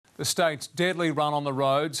The state's deadly run on the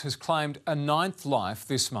roads has claimed a 9th life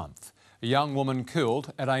this month. A young woman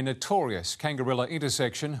killed at a notorious Kangarilla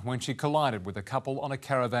intersection when she collided with a couple on a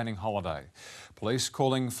caravanning holiday. Police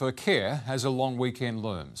calling for care as a long weekend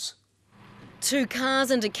looms. 2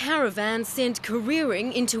 cars and a caravan sent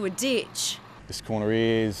careering into a ditch. This corner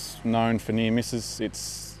is known for near misses.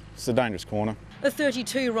 It's a dangerous corner. A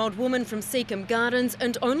 32-year-old woman from Seacombe Gardens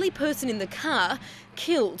and only person in the car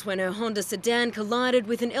killed when her Honda sedan collided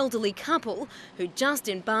with an elderly couple who just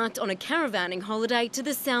embarked on a caravanning holiday to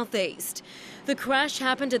the southeast. The crash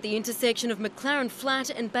happened at the intersection of McLaren Flat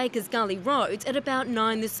and Bakers Gully roads at about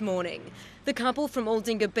 9 this morning. The couple from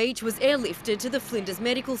Aldinga Beach was airlifted to the Flinders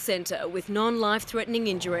Medical Centre with non-life-threatening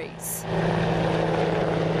injuries.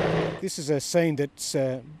 This is a scene that's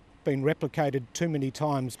been replicated too many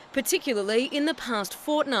times. Particularly in the past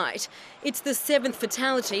fortnight. It's the 7th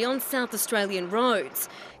fatality on South Australian roads.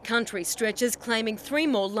 Country stretches claiming 3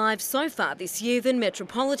 more lives so far this year than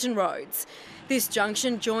metropolitan roads. This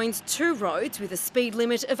junction joins 2 roads with a speed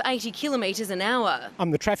limit of 80 kilometres an hour.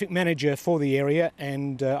 I'm the traffic manager for the area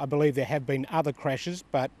and I believe there have been other crashes,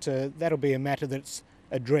 but that'll be a matter that's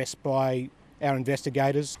addressed by our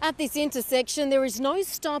investigators. At this intersection there is no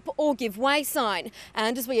stop or give way sign,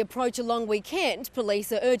 and as we approach a long weekend,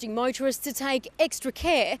 police are urging motorists to take extra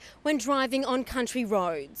care when driving on country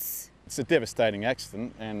roads. It's a devastating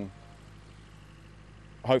accident and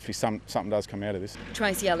hopefully something does come out of this.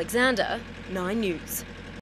 Tracy Alexander, 9 News.